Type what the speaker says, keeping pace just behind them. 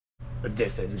But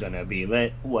this is gonna be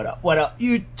lit. What up,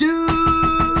 YouTube?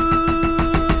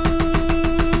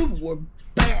 We're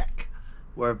back.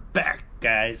 We're back,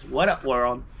 guys. What up,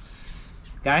 world?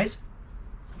 Guys,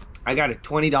 I got a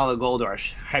 $20 Gold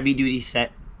Rush heavy duty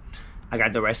set. I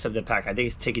got the rest of the pack. I think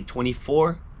it's ticket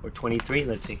 24 or 23.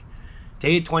 Let's see.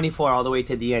 Ticket 24 all the way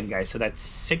to the end, guys. So that's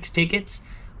 6 tickets,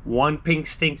 1 pink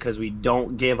stink, because we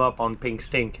don't give up on pink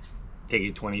stink.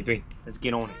 Ticket 23. Let's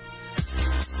get on it.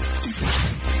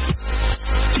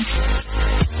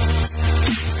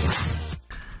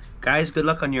 Guys, good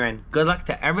luck on your end. Good luck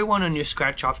to everyone on your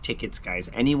scratch off tickets,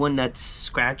 guys. Anyone that's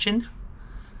scratching,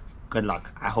 good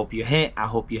luck. I hope you hit. I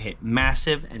hope you hit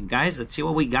massive. And guys, let's see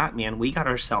what we got, man. We got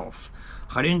ourselves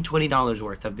 $120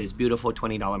 worth of this beautiful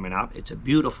 $20 Monop. It's a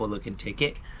beautiful looking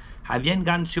ticket. Haven't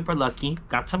gotten super lucky.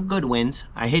 Got some good wins.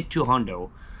 I hit 200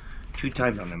 2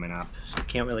 times on the Monop, so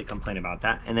can't really complain about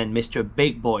that. And then Mr.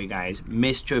 Big Boy, guys.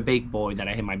 Mr. Big Boy, that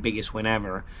I hit my biggest win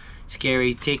ever.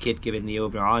 Scary ticket, given the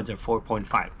over odds are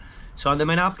 4.5. So on the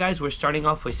Monop, guys, we're starting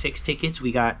off with 6 tickets.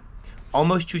 We got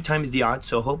almost 2 times the odds,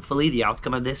 so hopefully the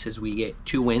outcome of this is we get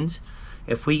 2 wins.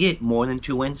 If we get more than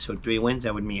 2 wins, so 3 wins,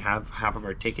 that would mean half of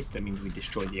our tickets. That means we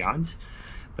destroyed the odds.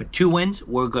 But 2 wins,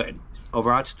 we're good.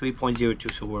 Over odds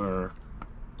 3.02, so we're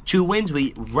 2 wins,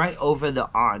 we right over the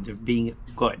odds of being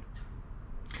good.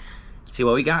 Let's see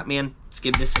what we got, man. Let's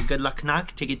give this a good luck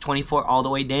knock. Ticket 24 all the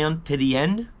way down to the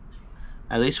end.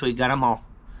 At least we got them all.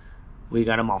 We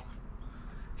got them all.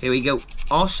 Here we go.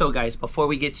 Also, guys, before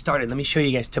we get started, let me show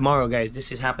you guys tomorrow, guys.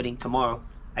 This is happening tomorrow.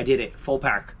 I did it full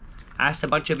pack. I asked a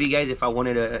bunch of you guys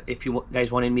if you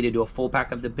guys wanted me to do a full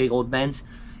pack of the big old Benz.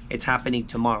 It's happening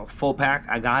tomorrow. Full pack.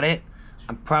 I got it.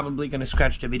 I'm probably gonna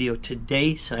scratch the video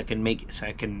today so I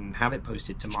can have it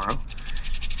posted tomorrow.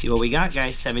 See what we got,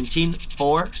 guys.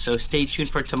 17-4. So stay tuned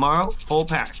for tomorrow. Full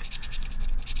pack.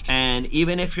 And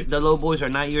even if the low boys are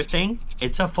not your thing,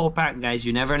 it's a full pack, guys.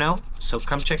 You never know. So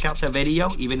come check out the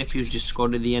video, even if you just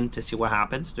scroll to the end to see what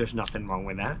happens. There's nothing wrong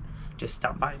with that. Just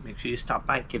stop by. Make sure you stop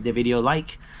by. Give the video a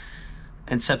like.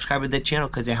 And subscribe to the channel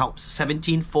because it helps.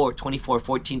 17, 4, 24,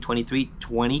 14, 23,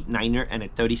 20, 9er, and a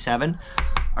 37.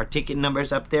 Our ticket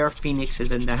numbers up there. Phoenix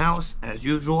is in the house, as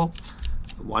usual.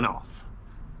 1 off.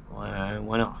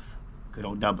 One off. Good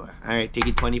old doubler. All right,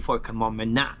 ticket 24. Come on,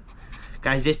 Monop.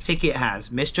 Guys, this ticket has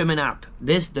Mr. Monop.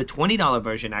 The $20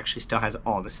 version actually still has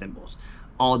all the symbols.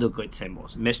 All the good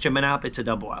symbols. Mr. Monop, it's a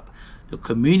double up. The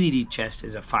community chest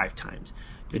is a 5 times.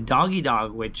 The doggy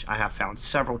dog, which I have found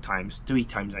several times, 3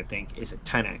 times I think, is a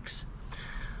 10x.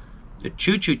 The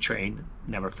choo-choo train,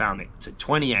 never found it. It's a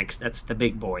 20x. That's the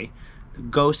big boy. The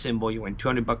go symbol, you win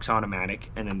 200 bucks automatic.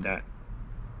 And then the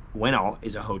win all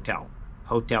is a hotel.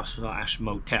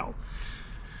 Hotel/motel.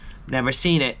 Never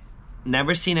seen it.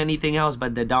 Never seen anything else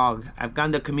but the dog. I've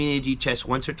gotten the community chest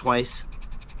once or twice,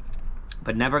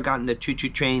 but never gotten the choo-choo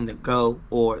train, the go,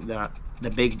 or the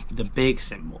big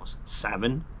symbols.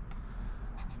 7.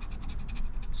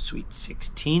 Sweet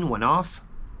 16, 1 off.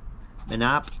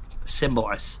 Monop,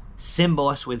 symbol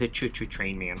us with a choo-choo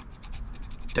train, man.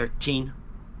 13.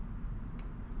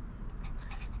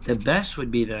 The best would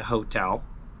be the hotel.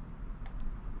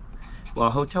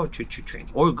 Well, hotel, choo-choo train,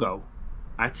 or go.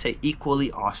 I'd say equally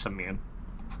awesome, man.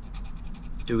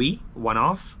 3, 1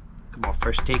 off. Come on,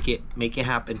 first take it. Make it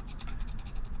happen.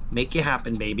 Make it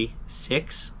happen, baby.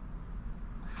 6.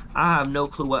 I have no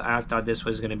clue what I thought this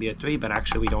was going to be a 3, but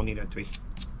actually we don't need a 3.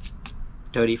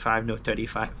 35, no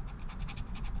 35.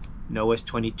 No is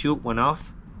 22, 1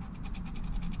 off.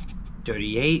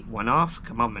 38, 1 off.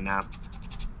 Come on, Monop.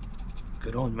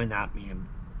 Good old Monop, man.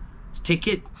 This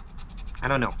ticket, I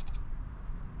don't know.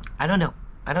 I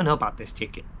don't know about this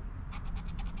ticket.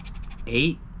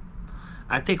 8.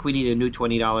 I think we need a new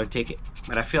 $20 ticket,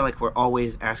 but I feel like we're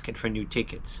always asking for new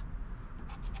tickets.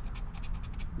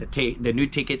 The new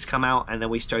tickets come out, and then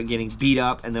we start getting beat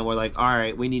up, and then we're like, all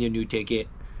right, we need a new ticket.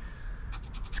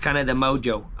 It's kind of the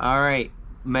mojo. All right,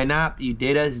 Monop, you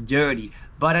did us dirty.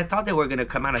 But I thought they were going to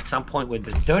come out at some point with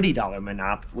the $30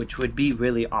 Monop, which would be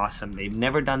really awesome. They've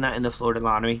never done that in the Florida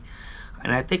lottery,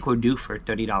 and I think we're due for a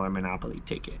 $30 Monopoly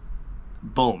ticket.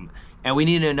 Boom. And we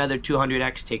need another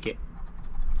 200x ticket.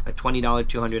 A $20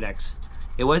 200x.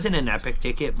 It wasn't an epic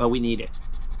ticket, but we need it.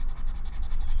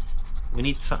 We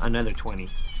need another 20.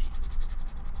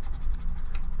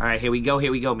 Alright, here we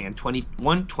go, man.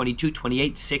 21, 22,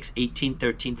 28, 6, 18,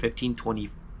 13, 15, 20.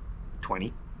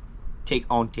 20. Take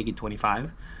it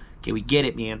 25. Can we get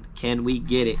it, man? Can we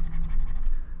get it?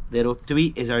 Little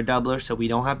 3 is our doubler, so we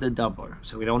don't have the doubler.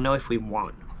 So we don't know if we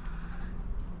won.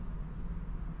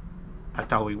 I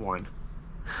thought we won.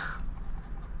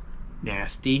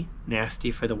 Nasty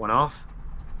for the 1 off.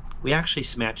 We actually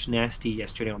smashed nasty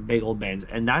yesterday on Big Old Ben's,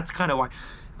 and that's kind of why.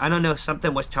 I don't know,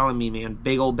 something was telling me, man,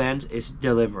 Big Old Ben's is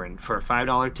delivering. For a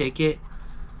 $5 ticket,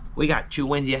 we got 2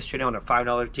 wins yesterday on a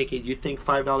 $5 ticket. You think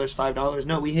 $5, $5?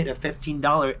 No, we hit a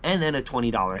 $15 and then a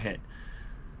 $20 hit.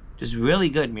 Just really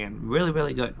good, man. Really,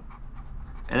 really good.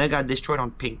 And I got destroyed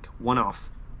on pink. 1 off.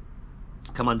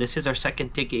 Come on, this is our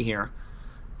second ticket here.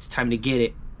 It's time to get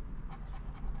it.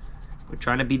 We're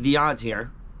trying to beat the odds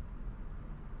here.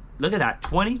 Look at that.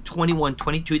 20, 21,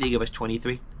 22. They give us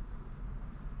 23.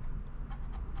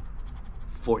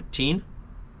 14.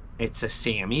 It's a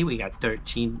Sammy. We got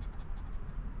 13.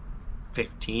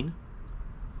 15.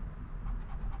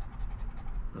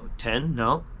 No, 10.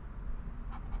 No.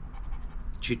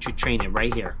 Choo-choo train it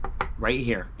right here. Right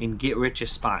here. In Get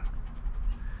Rich's spot.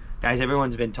 Guys,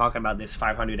 everyone's been talking about this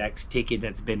 500x ticket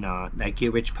that's been that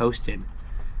Get Rich posted.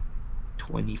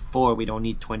 24. We don't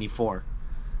need 24.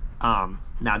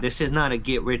 Now this is not a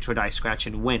Get Rich or Die Scratch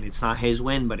and Win. It's not his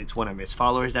win, but it's one of his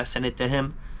followers that sent it to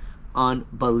him.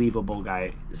 Unbelievable,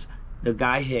 guys. The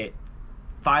guy hit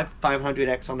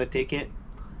 500x on the ticket.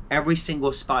 Every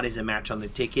single spot is a match on the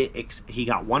ticket. He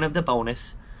got one of the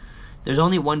bonus. There's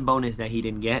only one bonus that he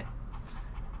didn't get.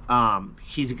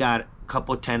 He's got a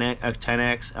couple 10x,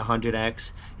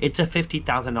 100x. It's a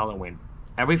 $50,000 win.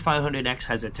 Every 500x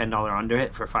has a $10 under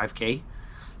it for 5K.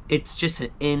 It's just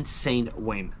an insane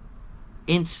win.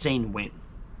 Insane win.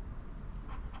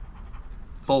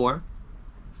 4.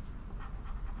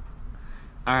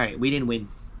 Alright, we didn't win.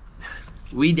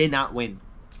 We did not win.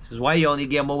 This is why you only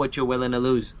gamble what you're willing to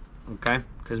lose. Okay?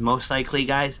 Because most likely,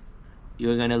 guys,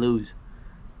 you're going to lose.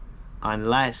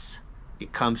 Unless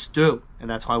it comes through. And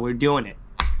that's why we're doing it.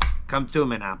 Come through,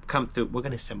 man. Come through. We're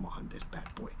going to symbol hunt this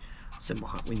bad boy. Symbol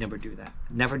hunt. We never do that.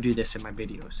 Never do this in my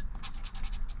videos.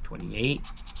 28.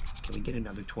 Can we get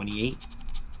another 28?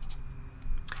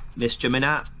 Mr.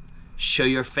 Manap, show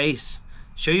your face.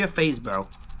 Show your face, bro.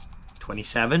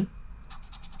 27.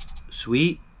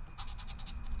 Sweet.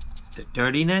 The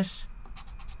dirtiness.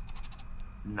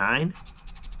 9.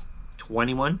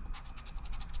 21.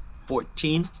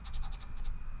 14.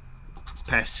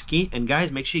 Pesky. And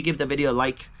guys, make sure you give the video a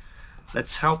like.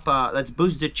 Let's help, let's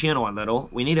boost the channel a little.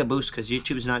 We need a boost because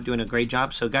YouTube's not doing a great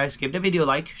job. So guys, give the video a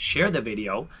like, share the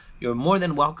video. You're more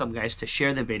than welcome, guys, to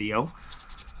share the video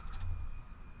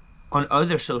on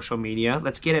other social media.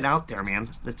 Let's get it out there, man.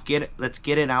 Let's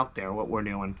get it out there, what we're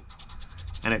doing.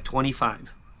 And at 25.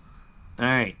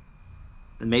 Alright.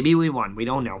 Maybe we won. We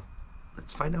don't know.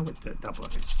 Let's find out what the double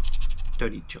is.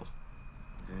 32.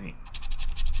 Alright.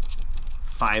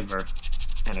 5er.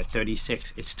 And a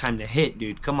 36. It's time to hit,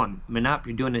 dude. Come on. Manop,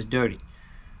 you're doing this dirty.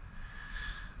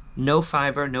 No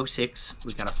 5er, no 6.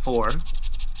 We got a 4.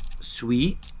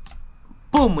 Sweet.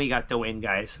 Boom, we got the win,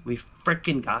 guys. We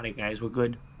freaking got it, guys. We're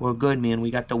good. We're good, man.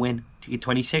 We got the win. Ticket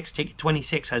 26. Ticket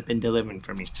 26 has been delivering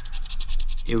for me.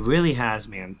 It really has,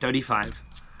 man. 35.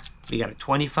 We got a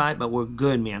 25, but we're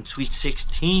good, man. Sweet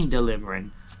 16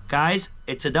 delivering. Guys,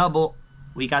 it's a double.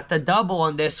 We got the double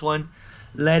on this one.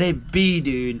 Let it be,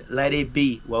 dude. Let it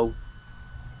be. Whoa.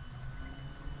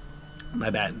 My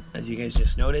bad. As you guys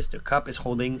just noticed, the cup is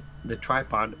holding the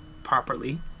tripod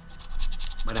properly.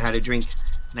 But I had to drink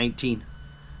 19.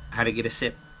 I had to get a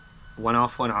sip. 1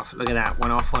 off, 1 off. Look at that.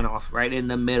 1 off, 1 off. Right in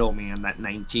the middle, man. That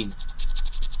 19.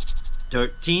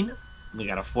 13. We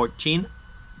got a 14.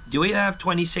 Do we have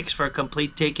 26 for a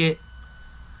complete ticket?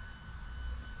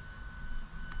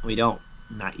 We don't.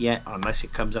 Not yet, unless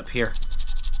it comes up here.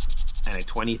 And a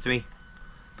 23.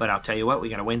 But I'll tell you what, we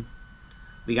gotta win.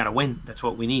 We gotta win. That's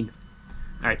what we need.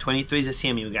 Alright, 23 is a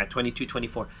Sammy. We got 22,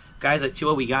 24. Guys, let's see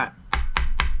what we got.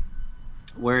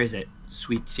 Where is it?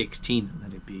 Sweet 16.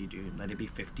 Let it be, dude. Let it be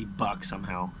 50 bucks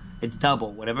somehow. It's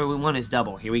double. Whatever we want is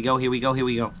double. Here we go, here we go, here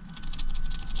we go.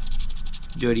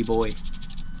 Dirty boy.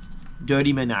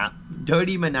 Dirty Manop.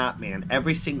 Dirty Manop, man.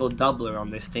 Every single doubler on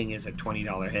this thing is a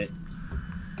 $20 hit.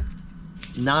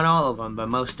 Not all of them, but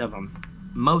most of them.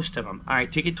 Most of them.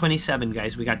 Alright, ticket 27,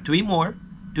 guys. We got 3 more.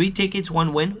 3 tickets,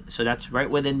 1 win. So that's right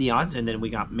within the odds. And then we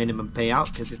got minimum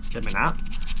payout because it's the Manop.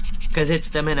 Because it's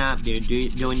the Manop,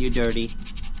 dude. Doing you dirty.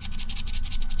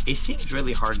 It seems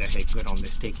really hard to hit good on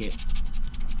this ticket.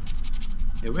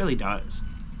 It really does.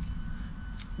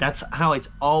 That's how it's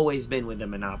always been with the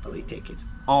Monopoly tickets.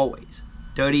 Always.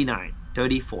 39,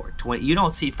 34, 20. You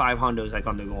don't see 5 hundos like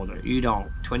on the Golder. You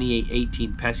don't. 28,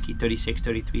 18, pesky, 36,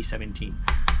 33, 17.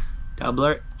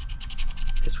 Doubler.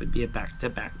 This would be a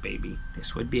back-to-back, baby.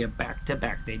 This would be a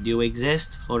back-to-back. They do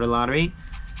exist. Florida Lottery.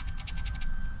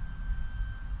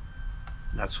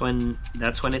 That's when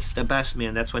it's the best,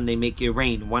 man. That's when they make it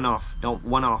rain. 1 off. Don't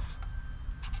 1 off.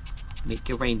 Make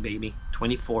it rain, baby.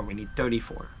 24. We need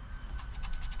 34.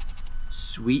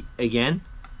 Sweet again.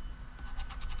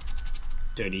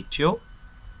 32.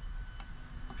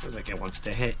 Feels like it wants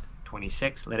to hit.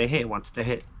 26. Let it hit. It wants to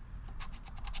hit.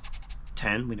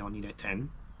 10. We don't need a 10.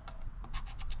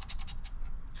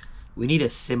 We need a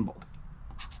symbol.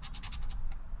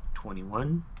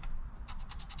 21.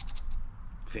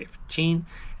 15.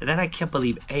 And then I can't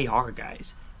believe AR,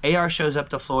 guys. AR shows up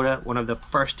to Florida. One of the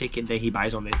first tickets that he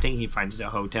buys on this thing, he finds the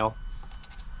hotel.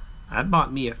 I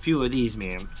bought me a few of these,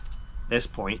 man. This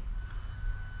point.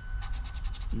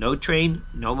 No train,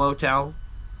 no motel.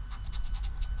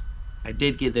 I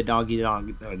did get the doggy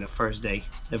dog the first day.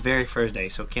 The very first day,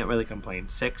 so can't really complain.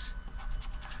 6.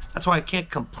 That's why I can't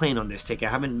complain on this ticket.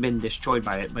 I haven't been destroyed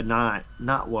by it, but not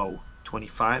whoa.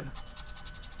 25.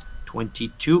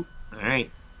 22.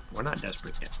 Alright. We're not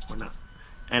desperate yet. We're not.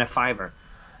 And a 5er.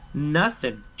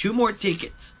 Nothing. 2 more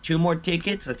tickets. 2 more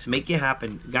tickets. Let's make it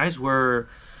happen. Guys, we're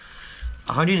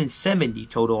 170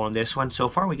 total on this one. So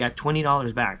far, we got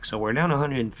 $20 back. So we're down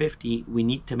 150. We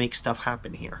need to make stuff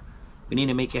happen here. We need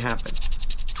to make it happen.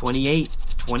 28,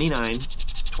 29,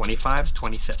 25,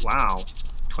 27. Wow.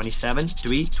 27,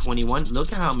 3, 21.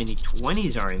 Look at how many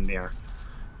 20s are in there.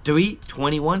 3,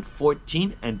 21,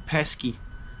 14, and pesky.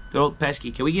 Good old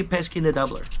pesky. Can we get pesky in the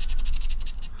doubler?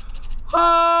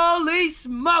 Holy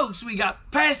smokes, we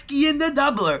got pesky in the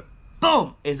doubler.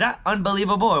 Boom. Is that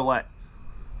unbelievable or what?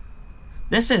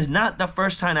 This is not the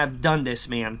first time I've done this,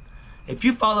 man. If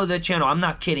you follow the channel, I'm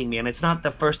not kidding, man. It's not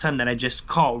the first time that I just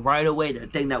call right away the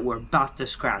thing that we're about to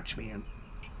scratch, man.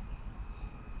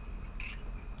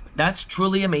 That's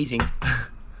truly amazing.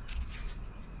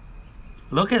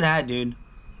 Look at that, dude.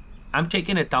 I'm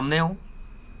taking a thumbnail.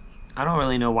 I don't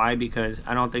really know why, because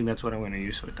I don't think that's what I'm going to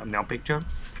use for a thumbnail picture.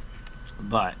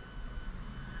 But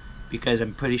because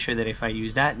I'm pretty sure that if I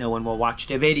use that, no one will watch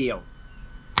the video.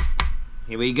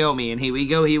 Here we go, man. Here we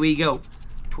go. Here we go.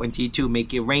 22.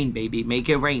 Make it rain, baby. Make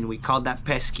it rain. We called that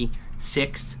pesky.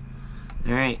 6.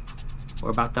 All right. We're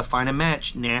about to find a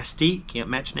match. Nasty. Can't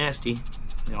match nasty.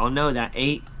 We all know that.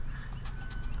 8.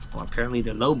 Well, apparently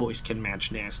the low boys can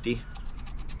match nasty.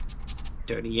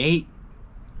 38.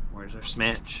 Where's our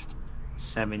smash?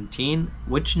 17.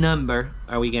 Which number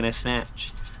are we going to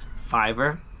smash?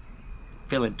 5er.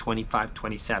 Feeling 25,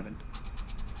 27.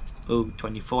 Ooh,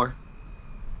 24.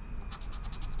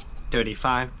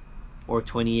 35 or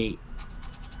 28.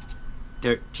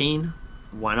 13.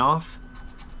 1 off.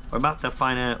 We're about to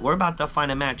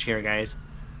find a match here, guys.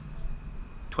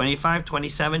 25,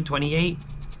 27, 28.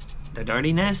 The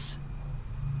dirtiness?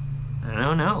 I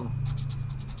don't know.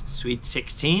 Sweet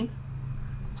 16.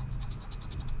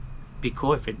 Be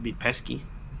cool if it'd be pesky.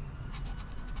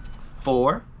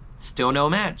 4. Still no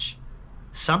match.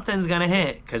 Something's gonna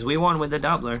hit, because we won with the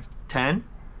doubler. 10.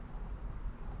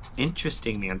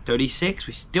 Interesting, man. 36.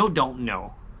 We still don't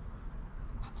know.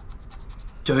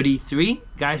 33.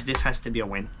 Guys, this has to be a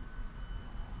win.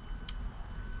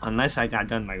 Unless I got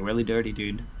done like really dirty,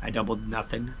 dude. I doubled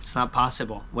nothing. It's not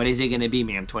possible. What is it gonna be,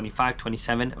 man? 25,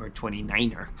 27, or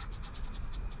 29er?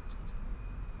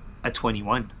 A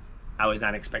 21. I was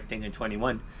not expecting a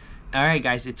 21. Alright,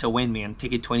 guys, it's a win, man.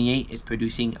 Ticket 28 is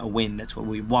producing a win. That's what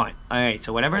we want. Alright,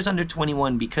 so whatever's under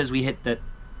 21, because we hit the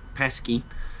pesky,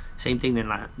 same thing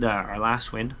than our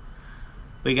last win,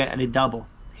 we got a double.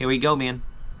 Here we go, man.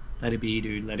 Let it be,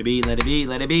 dude. Let it be, let it be,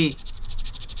 let it be.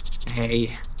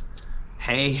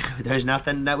 Hey, there's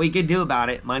nothing that we can do about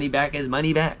it. Money back is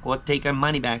money back. We'll take our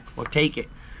money back. We'll take it.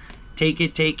 Take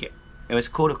it, take it. It was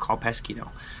cool to call pesky,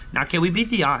 though. Now, can we beat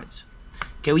the odds?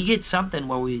 Can we get something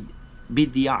where we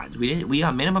beat the odds? We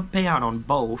got minimum payout on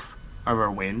both of our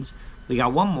wins. We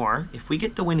got one more. If we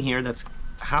get the win here, that's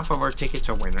half of our tickets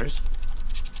are winners.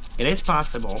 It is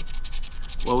possible.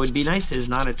 What would be nice is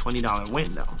not a $20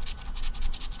 win, though.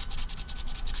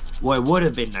 Well, it would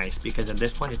have been nice, because at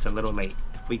this point it's a little late.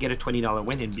 If we get a $20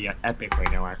 win, it'd be epic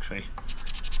right now, actually,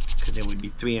 because it would be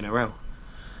 3 in a row.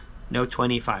 No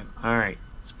 25. Alright,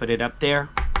 let's put it up there.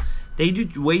 They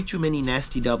do way too many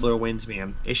nasty doubler wins,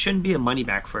 man. It shouldn't be a money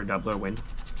back for a doubler win.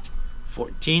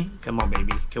 14. Come on,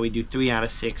 baby. Can we do 3 out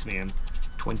of 6, man?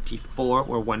 24.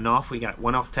 We're 1 off. We got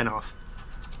 1 off, 10 off.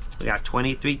 We got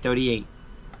 23, 38.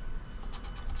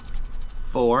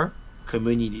 4.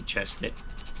 Community chest it.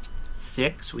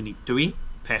 6. We need 3.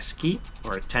 Pesky.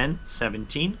 Or a 10.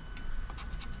 17.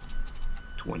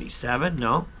 27.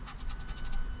 No.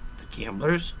 The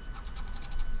gamblers.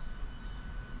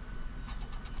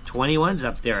 21's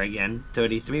up there again.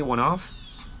 33. 1 off.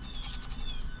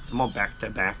 I'm all back to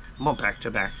back. I'm all back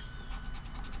to back.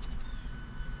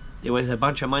 There was a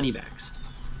bunch of money backs.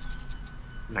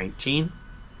 19.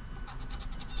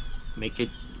 Make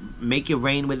it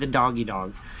rain with the doggy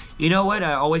dog. You know what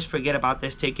I always forget about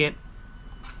this ticket?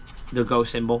 The go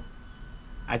symbol.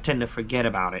 I tend to forget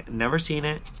about it. Never seen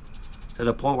it to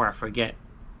the point where I forget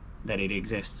that it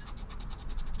exists.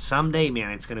 Someday,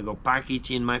 man, it's gonna go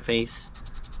Pakichi in my face.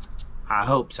 I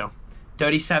hope so.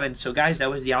 37. So guys, that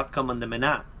was the outcome on the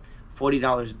Manat.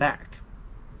 $40 back.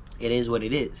 It is what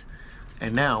it is.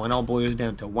 And now it all boils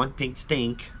down to one pink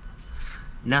stink.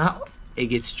 Now it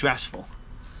gets stressful.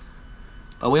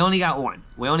 But we only got one.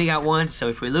 We only got one. So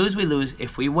if we lose, we lose.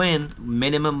 If we win,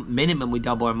 minimum we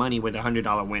double our money with a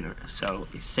 $100 winner. So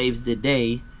it saves the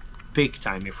day big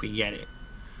time if we get it.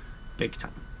 Big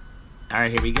time. All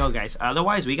right, here we go, guys.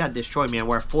 Otherwise, we got destroyed, man.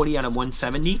 We're at 40 out of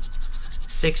 170.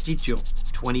 62,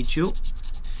 22,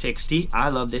 60. I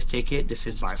love this ticket. This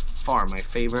is by far my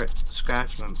favorite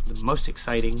scratch. The most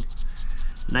exciting.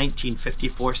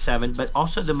 1954 7, but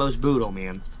also the most brutal,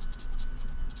 man.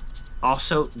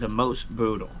 Also the most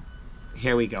brutal.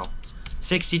 Here we go.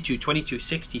 62, 22,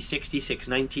 60, 66,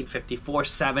 1954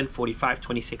 7, 45,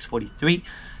 26, 43.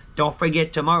 Don't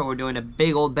forget, tomorrow we're doing a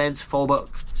big old Ben's full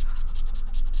book.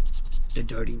 The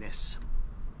dirtiness.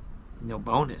 No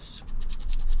bonus.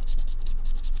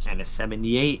 And a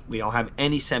 78. We don't have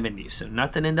any 70s, so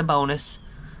nothing in the bonus.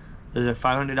 Those are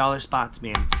 $500 spots,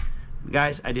 man.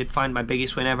 Guys, I did find my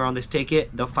biggest win ever on this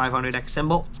ticket, the 500x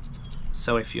symbol.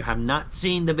 So if you have not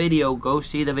seen the video, go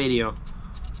see the video.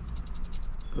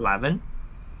 11.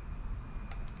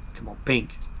 Come on,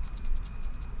 pink.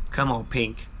 Come on,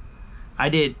 pink. I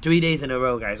did 3 days in a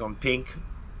row, guys, on pink,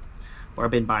 where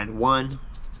I've been buying 1,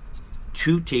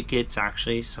 2 tickets,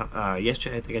 actually.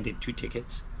 Yesterday, I think I did 2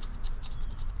 tickets.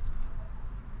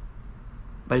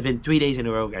 But it's been 3 days in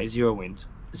a row, guys. 0 wins.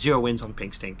 0 wins on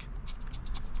pink stink.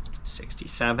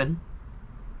 67.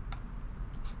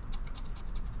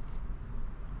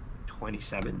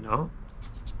 27.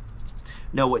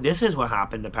 No, this is what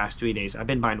happened the past 3 days. I've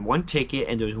been buying 1 ticket,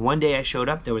 and there was 1 day I showed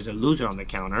up, there was a loser on the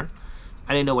counter.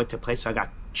 I didn't know what to play, so I got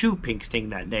 2 pink sting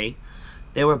that day.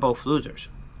 They were both losers.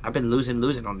 I've been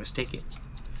losing on this ticket.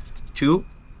 2.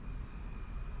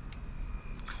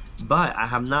 But I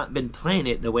have not been playing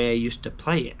it the way I used to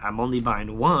play it. I'm only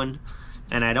buying 1.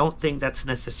 And I don't think that's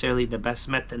necessarily the best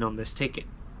method on this ticket.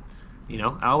 You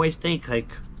know, I always think, like,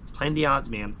 playing the odds,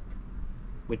 man.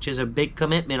 Which is a big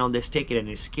commitment on this ticket, and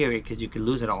it's scary because you could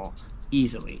lose it all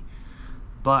easily.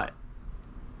 But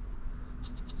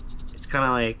it's kind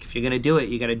of like, if you're going to do it,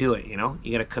 you got to do it, you know?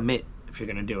 You got to commit if you're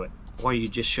going to do it. Or you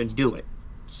just shouldn't do it.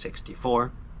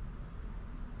 64.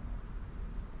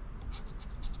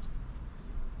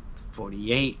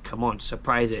 48. Come on,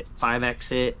 surprise it.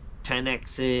 5x it.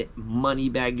 10x it, money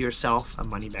bag yourself. A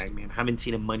money bag, man. I haven't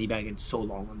seen a money bag in so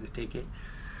long on this ticket.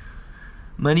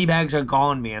 Money bags are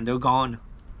gone, man. They're gone.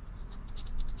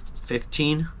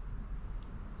 15.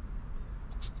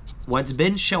 What's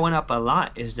been showing up a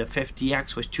lot is the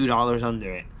 50x with $2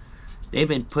 under it. They've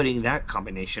been putting that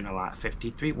combination a lot.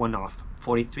 53, 1 off.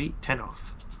 43, 10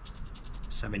 off.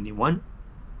 71.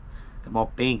 Come on,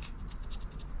 pink.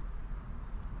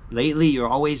 Lately, you're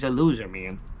always a loser,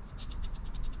 man.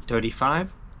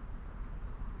 35.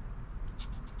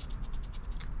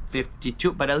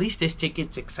 52. But at least this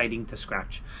ticket's exciting to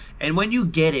scratch. And when you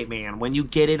get it, man, when you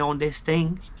get it on this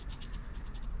thing,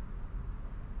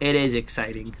 it is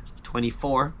exciting.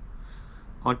 24.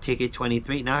 On ticket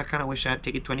 23. Now I kind of wish I had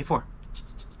ticket 24.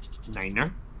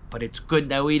 9er. But it's good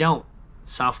that we don't.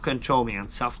 Self-control, man.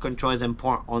 Self-control is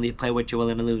important. Only play what you're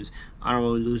willing to lose. I don't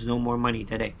want to lose no more money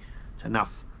today. It's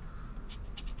enough.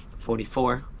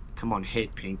 44. Come on,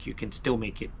 hit pink. You can still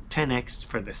make it 10x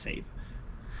for the save.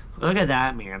 Look at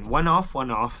that, man. 1 off,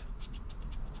 1 off.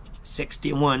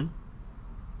 61.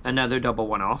 Another double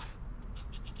 1 off.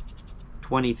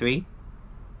 23.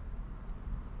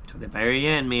 To the very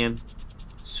end, man.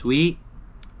 Sweet.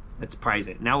 Let's prize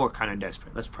it. Now we're kind of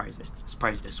desperate. Let's prize it. Let's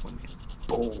prize this one, man.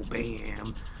 Boom,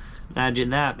 bam. Imagine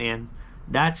that, man.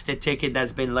 That's the ticket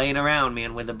that's been laying around,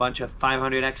 man, with a bunch of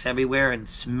 500x everywhere and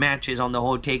smatches on the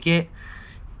whole ticket.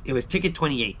 It was ticket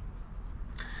 28.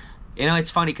 You know,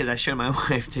 it's funny because I showed my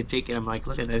wife the ticket. I'm like,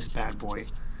 look at this bad boy.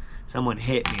 Someone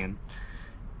hit, man.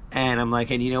 And I'm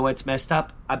like, and you know what's messed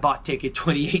up? I bought ticket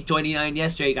 28, 29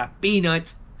 yesterday. Got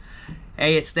peanuts.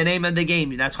 Hey, it's the name of the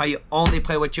game. That's why you only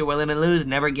play what you're willing to lose.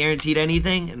 Never guaranteed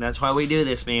anything. And that's why we do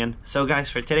this, man. So, guys,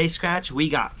 for today's scratch, we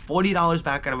got $40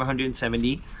 back out of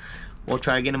 170. We'll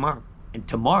try again tomorrow. And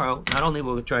tomorrow, not only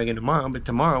will we try again tomorrow, but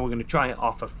tomorrow we're going to try it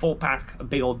off a full pack of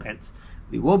big old bets.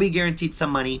 We will be guaranteed some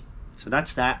money. So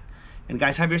that's that. And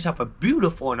guys, have yourself a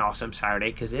beautiful and awesome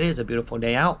Saturday, because it is a beautiful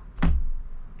day out.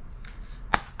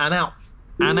 I'm out.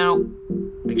 I'm out.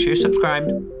 Make sure you're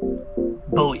subscribed.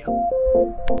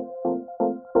 Booyah.